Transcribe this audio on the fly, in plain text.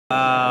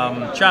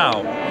Ciao.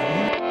 Ciao.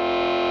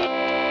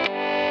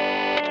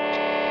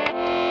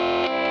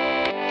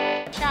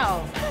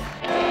 Ciao.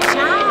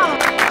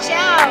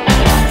 Ciao.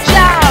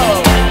 Ciao.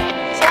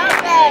 Ciao,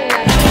 bella.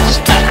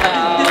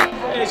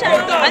 Ciao.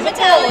 I'm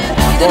Italian.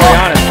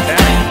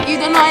 You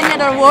don't know any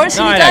other words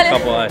in Italian? No, I had a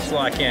couple. That's all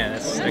I can.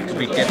 It could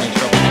be getting me in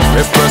trouble.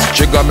 Press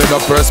trigger, me no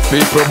press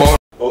people, but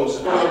Bones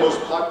is one of the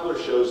most popular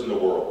shows in the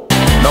world.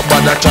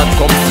 nobody chat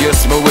come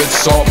face me with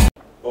some.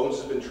 Bones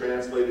has been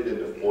translated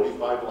into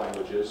 45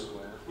 languages.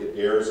 It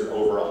airs in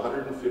over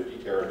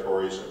 150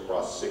 territories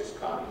across 6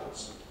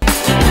 continents.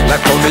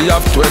 Like only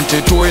have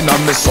 22 in a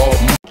me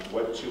something.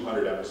 What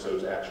 200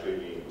 episodes actually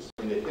means.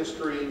 In the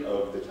history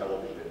of the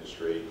television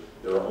industry,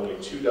 there are only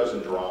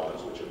 24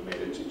 dramas which have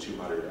made it to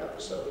 200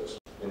 episodes.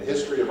 In the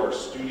history of our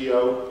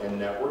studio and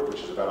network,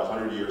 which is about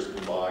 100 years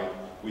combined,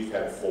 we've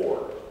had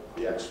 4.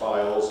 The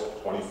X-Files,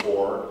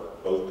 24,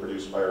 both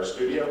produced by our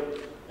studio,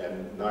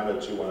 and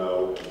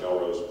 90210 and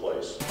Melrose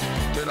Place.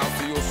 Then I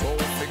feel so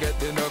forget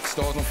the next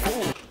 1,000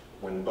 food.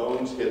 When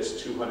Bones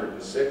hits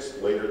 206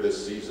 later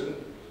this season,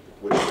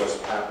 which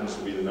just happens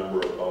to be the number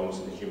of bones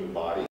in the human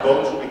body,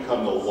 Bones will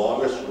become the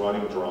longest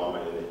running drama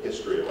in the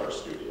history of our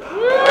studio.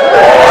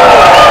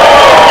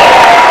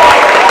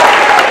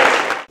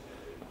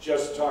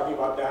 Just talking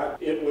about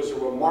that, it was a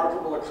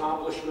remarkable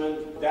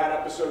accomplishment. That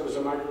episode was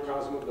a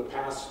microcosm of the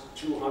past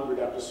 200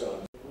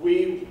 episodes.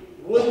 We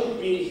wouldn't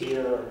be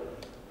here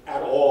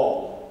at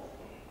all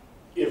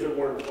if it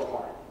weren't for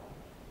Hart.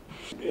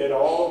 It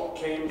all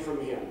came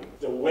from him.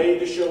 The way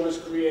the show was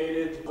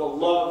created, the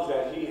love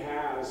that he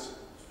has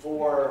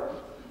for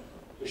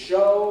the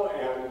show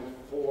and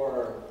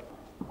for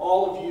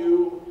all of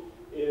you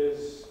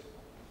is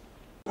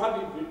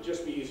probably would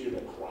just be easier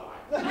to cry.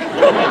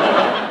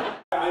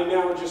 I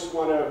now just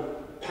want to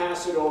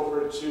pass it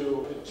over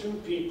to the 2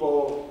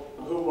 people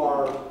who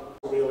are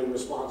really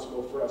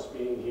responsible for us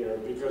being here,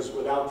 because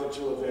without the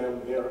 2 of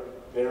them,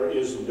 there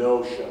is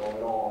no show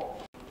at all.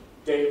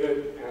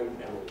 David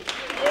and Emily.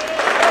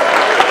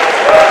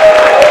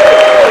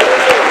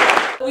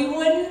 We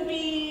wouldn't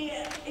be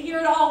here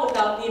at all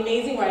without the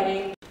amazing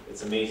writing.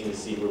 It's amazing to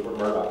see Rupert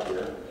Murdoch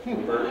here.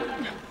 Rupert,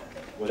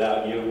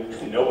 without you,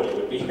 nobody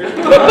would be here.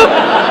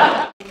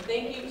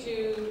 Thank you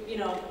to,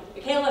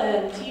 Michaela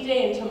and TJ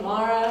and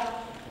Tamara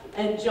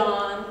and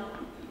John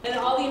and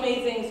all the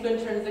amazing spin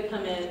turns that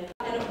come in.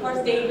 And of course,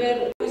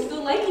 David. We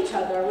still like each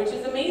other, which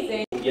is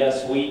amazing.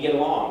 Yes, we get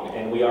along,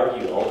 and we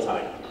argue all the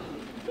time.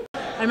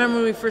 I remember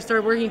when we first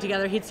started working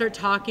together, he'd start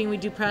talking,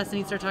 we'd do press, and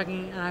he'd start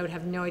talking, and I would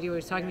have no idea what he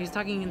was talking. He was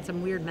talking in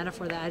some weird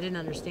metaphor that I didn't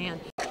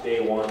understand. Day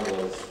 1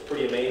 was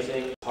pretty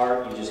amazing.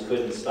 Hart, you just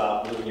couldn't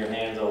stop moving your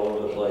hands all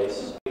over the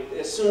place.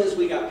 As soon as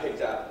we got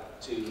picked up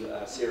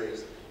to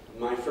series,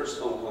 my first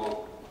phone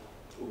call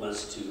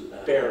was to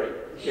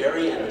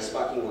Barry and his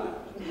fucking lab.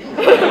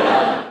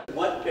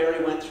 What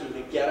Barry went through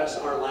to get us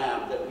our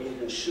lab that we had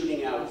been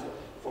shooting out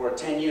for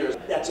 10 years,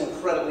 that's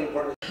incredibly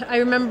important. I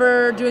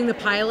remember doing the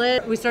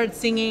pilot. We started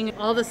singing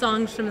all the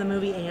songs from the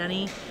movie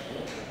Annie,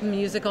 the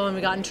musical, and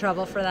we got in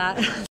trouble for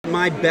that.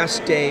 My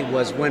best day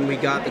was when we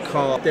got the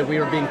call that we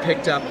were being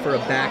picked up for a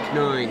back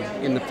 9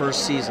 in the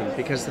first season,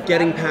 because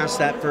getting past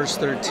that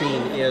first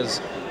 13 is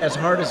as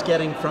hard as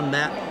getting from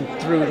that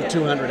through the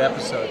 200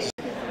 episodes.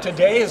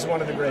 Today is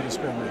one of the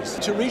greatest memories.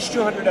 To reach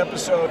 200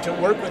 episodes, to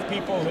work with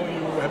people who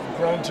you have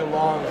grown to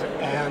love,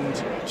 and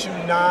to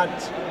not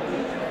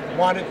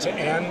want it to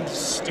end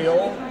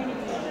still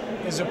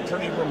is a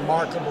pretty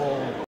remarkable.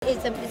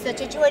 It's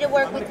such a joy to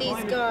work with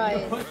these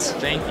guys.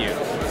 Thank you.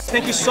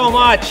 Thank you so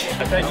much.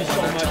 Thank you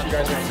so much. You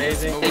guys are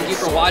amazing. Thank you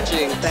for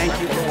watching. Thank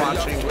you for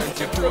watching.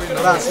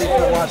 Grazie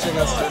for watching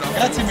us.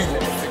 Grazie mille.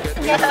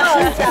 Do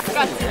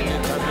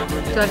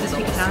I have to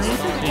speak Italian?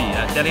 Sì,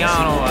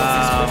 italiano.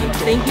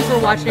 Thank you for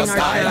watching our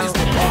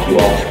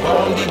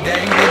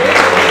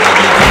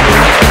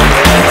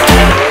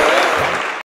show.